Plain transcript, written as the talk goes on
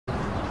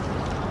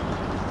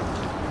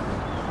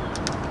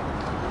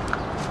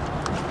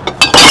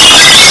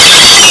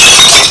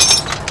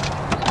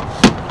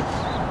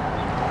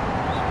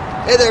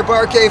Hey there,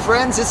 Barkay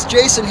friends, it's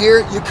Jason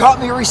here. You caught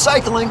me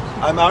recycling.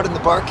 I'm out in the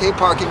Barkay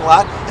parking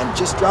lot and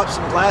just dropped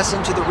some glass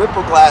into the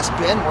Ripple Glass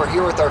bin. We're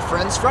here with our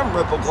friends from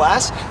Ripple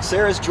Glass.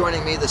 Sarah's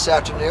joining me this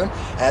afternoon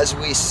as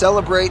we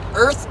celebrate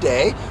Earth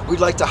Day.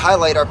 We'd like to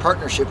highlight our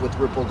partnership with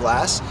Ripple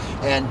Glass,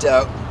 and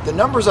the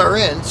numbers are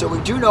in, so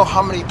we do know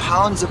how many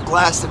pounds of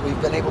glass that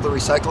we've been able to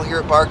recycle here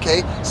at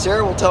Barkay.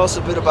 Sarah will tell us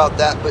a bit about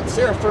that, but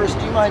Sarah, first,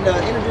 do you mind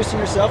introducing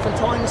yourself and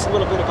telling us a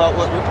little bit about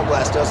what Ripple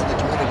Glass does in the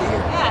community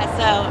here? Yeah,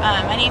 so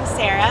my name's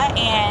Sarah,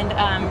 and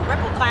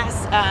Ripple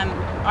Glass,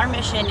 our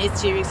mission is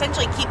to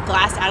essentially keep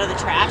glass out of the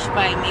trash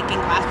by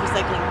making glass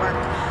recycling work.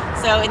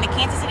 So in the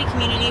Kansas City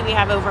community, we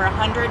have over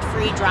 100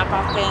 free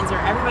drop-off bins where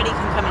everybody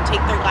can come and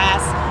take their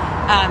glass,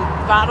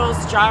 bottles,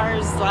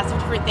 jars, lots of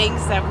different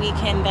things that we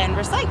can then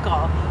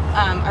recycle.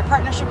 Our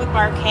partnership with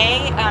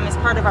Barkay is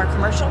part of our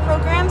commercial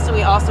program, so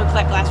we also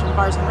collect glass from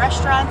bars and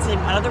restaurants and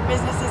other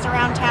businesses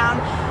around town.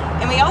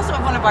 And we also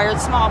have one of our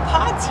small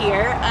pods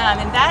here,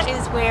 and that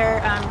is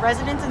where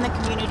residents in the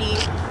community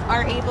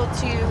are able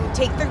to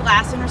take their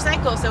glass and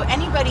recycle. So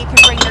anybody can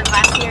bring their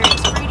glass here,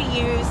 it's free to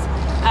use.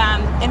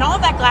 And all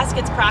of that glass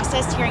gets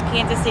processed here in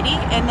Kansas City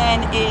and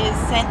then is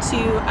sent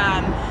to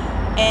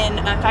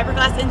a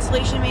fiberglass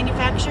insulation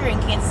manufacturer in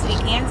Kansas City,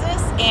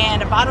 Kansas,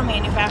 and a bottle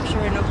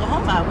manufacturer in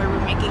Oklahoma where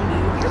we're making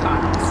new beer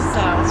bottles.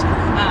 So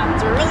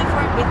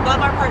we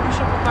love our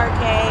partnership with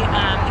Barkay,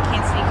 the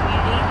Kansas City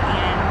community,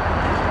 and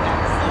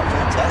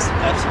fantastic,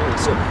 absolutely.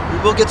 So we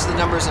will get to the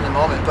numbers in a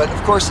moment, but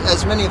of course,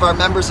 as many of our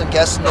members and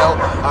guests know,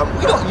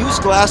 we don't use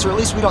glass, or at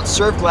least we don't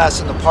serve glass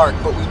in the park,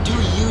 but we do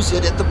use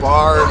it at the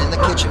bar and in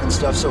the kitchen and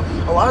stuff. So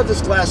a lot of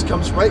this glass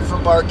comes right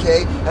from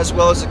Barkay, as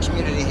well as the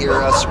community here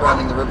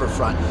surrounding the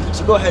riverfront.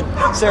 So go ahead,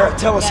 Sarah,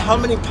 tell us, how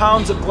many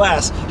pounds of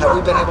glass have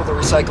we been able to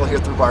recycle here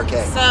through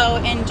Barkay? So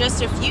in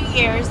just a few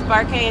years,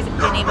 Barkay has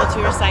been able to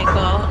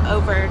recycle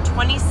over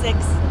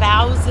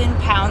 26,000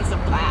 pounds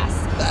of glass.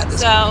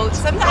 So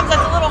sometimes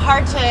that's a little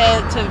hard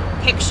to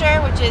picture,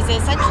 which is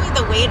essentially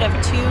the weight of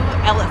 2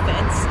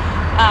 elephants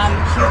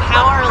who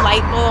power a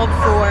light bulb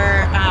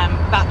for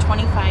about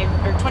 25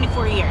 or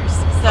 24 years.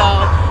 So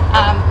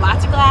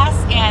lots of glass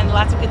and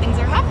lots of good things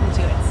are happening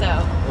to it. So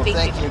well,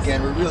 thank you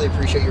again. We really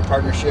appreciate your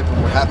partnership,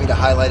 and we're happy to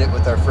highlight it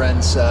with our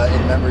friends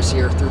and members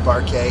here through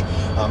Barkay.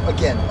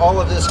 Again,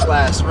 all of this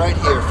glass right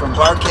here from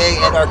Barkay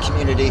and our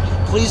community.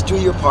 Please do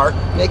your part.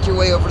 Make your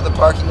way over to the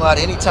parking lot.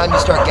 Anytime you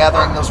start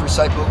gathering those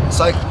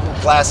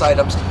recyclable glass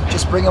items,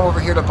 just bring them over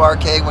here to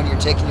Barkay when you're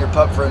taking your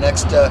pup for a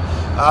next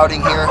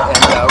outing here,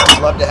 and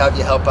we'd love to have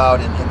you help out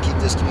and keep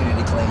this community